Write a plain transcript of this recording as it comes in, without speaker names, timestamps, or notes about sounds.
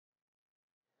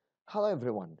Hello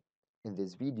everyone. In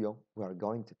this video, we are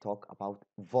going to talk about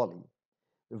Volley.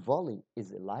 Volley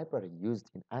is a library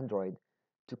used in Android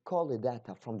to call the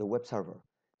data from the web server.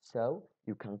 So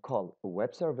you can call a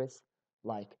web service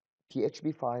like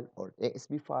PHP file or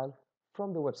ASP file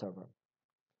from the web server.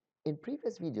 In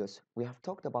previous videos, we have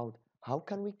talked about how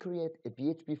can we create a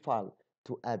PHP file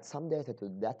to add some data to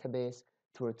the database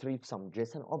to retrieve some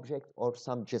JSON object or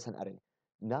some JSON array.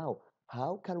 Now,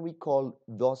 how can we call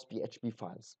those PHP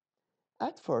files?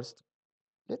 At first,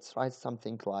 let's write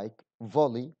something like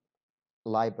Volley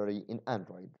library in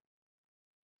Android.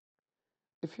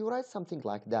 If you write something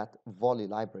like that, Volley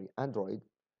library Android,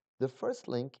 the first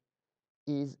link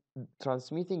is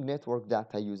transmitting network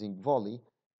data using Volley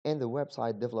and the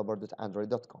website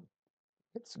developer.android.com.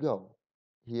 Let's go.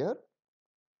 Here,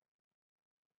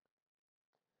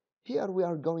 here we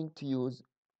are going to use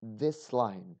this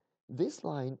line. This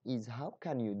line is how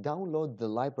can you download the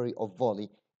library of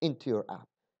Volley into your app.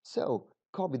 So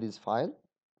copy this file,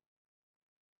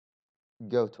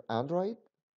 go to Android,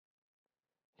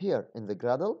 here in the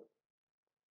Gradle,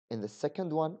 in the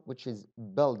second one, which is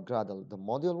build Gradle, the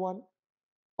module one,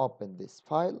 open this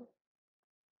file,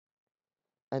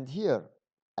 and here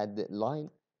at the line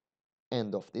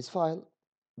end of this file,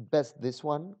 paste this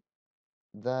one,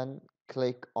 then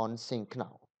click on Sync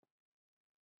Now.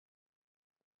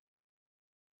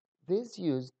 This is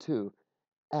used to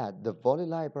add the Volley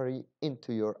library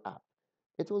into your app.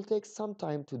 It will take some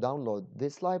time to download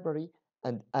this library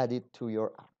and add it to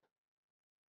your app.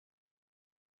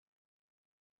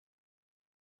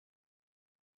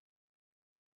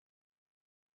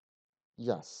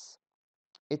 Yes,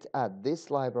 it add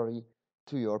this library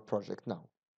to your project now.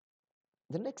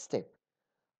 The next step,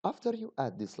 after you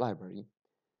add this library,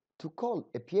 to call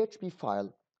a PHP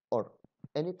file or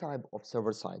any type of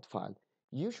server-side file,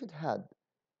 you should add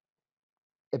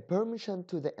a permission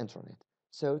to the internet.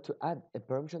 So to add a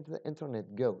permission to the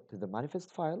internet, go to the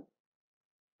manifest file,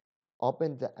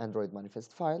 open the Android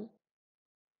manifest file,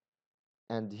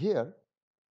 and here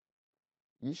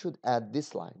you should add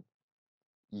this line,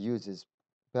 uses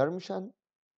permission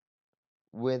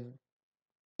with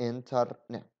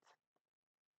internet.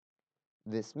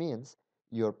 This means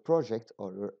your project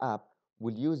or your app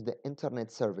will use the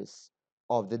internet service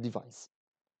of the device.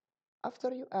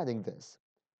 After you adding this,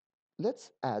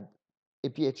 let's add a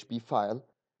PHP file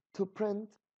to print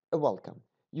a welcome.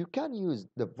 You can use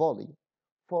the Volley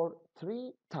for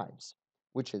three types,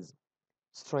 which is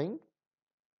string,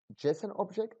 JSON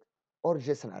object, or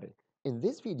JSON array. In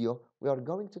this video, we are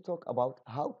going to talk about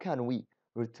how can we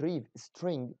retrieve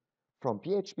string from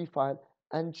PHP file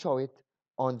and show it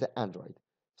on the Android.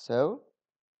 So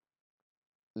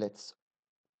let's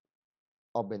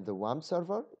open the WAMP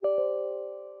server.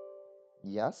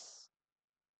 Yes.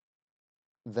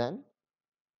 Then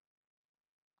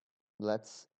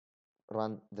let's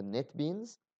run the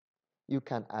NetBeans. You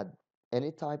can add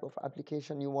any type of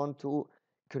application you want to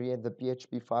create the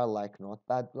PHP file like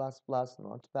Notepad++,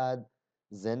 Notepad,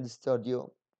 Zen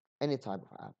Studio, any type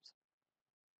of apps.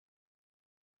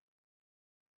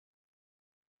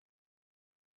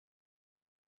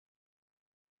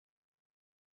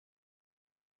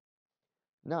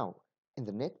 Now, in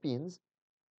the NetBeans,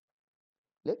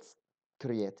 let's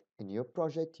create a new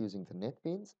project using the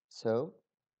NetBeans. So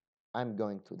I'm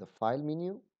going to the File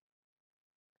menu,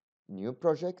 New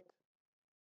Project.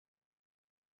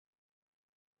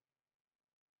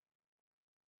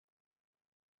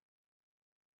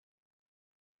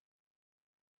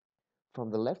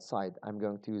 From the left side, I'm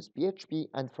going to use PHP,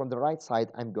 and from the right side,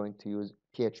 I'm going to use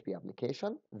PHP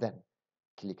application. Then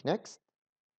click Next.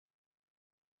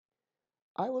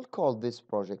 I will call this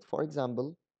project, for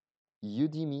example,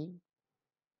 Udemy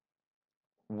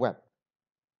Web.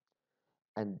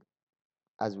 And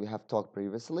as we have talked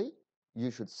previously,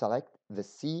 you should select the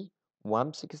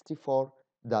C164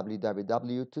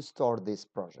 www to store this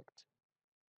project.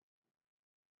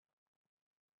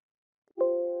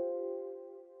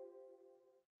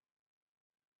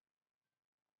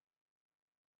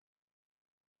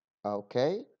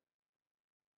 Okay,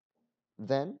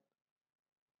 then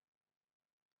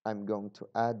I'm going to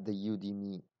add the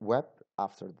Udemy web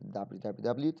after the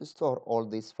www to store all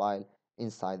this file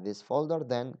inside this folder,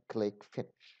 then click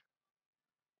Finish.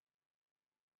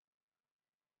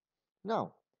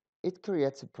 Now, it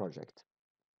creates a project.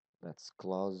 Let's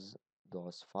close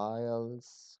those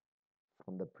files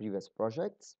from the previous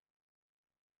projects.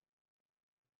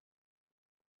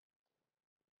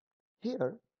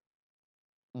 Here,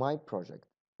 my project,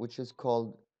 which is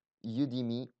called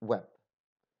Udemy Web.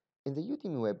 In the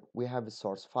Udemy Web, we have a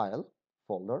source file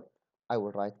folder. I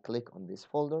will right click on this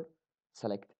folder,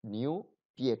 select New,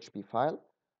 PHP file.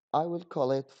 I will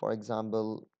call it, for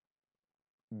example,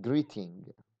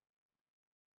 greeting.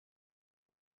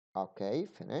 Okay,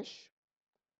 finish.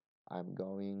 I'm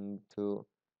going to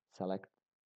select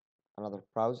another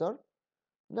browser.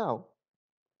 Now,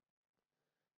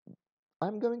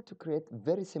 I'm going to create a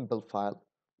very simple file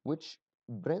which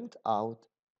print out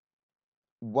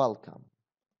welcome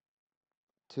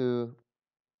to,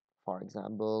 for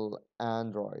example,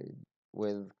 Android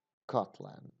with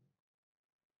Kotlin.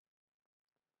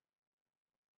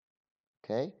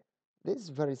 Okay, this is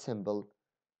very simple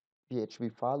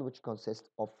PHP file which consists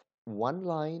of one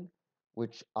line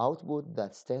which output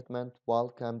that statement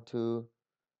welcome to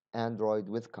Android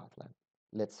with Kotlin.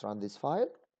 Let's run this file.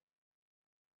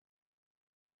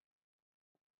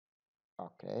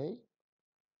 Okay,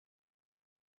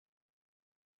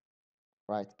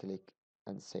 right click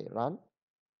and say run,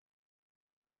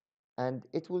 and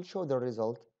it will show the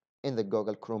result in the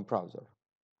Google Chrome browser.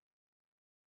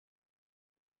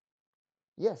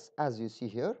 Yes, as you see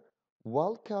here,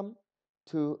 welcome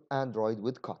to Android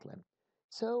with Kotlin.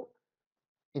 So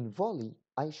in Volley,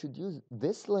 I should use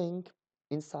this link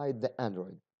inside the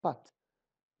Android, but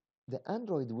the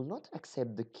Android will not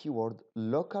accept the keyword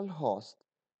localhost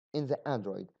in the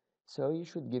Android. So you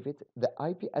should give it the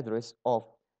IP address of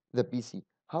the PC.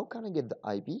 How can I get the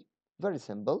IP? Very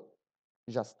simple.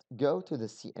 Just go to the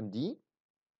CMD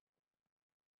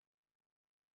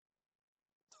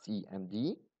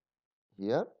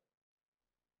here,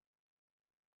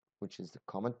 which is the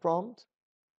command prompt,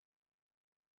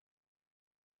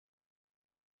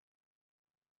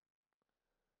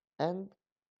 and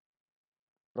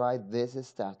write this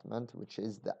statement, which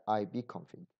is the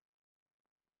ipconfig.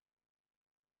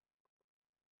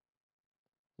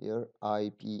 Here,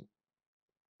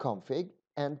 ipconfig,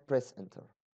 and press enter.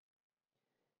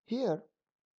 Here,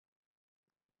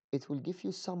 it will give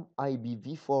you some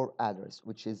IPv4 address,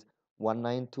 which is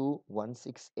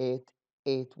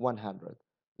 192.168.8.100.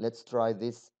 Let's try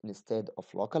this instead of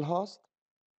localhost.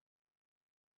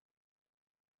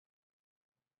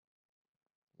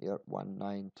 Here,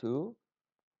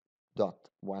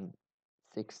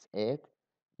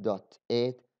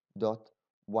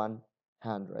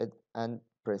 192.168.8.100 and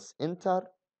press enter.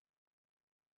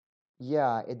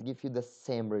 Yeah, it gives you the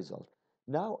same result.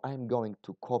 Now I'm going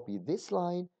to copy this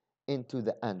line into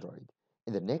the Android.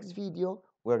 In the next video,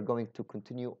 we're going to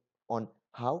continue on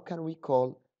how can we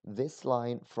call this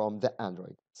line from the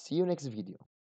Android. See you next video.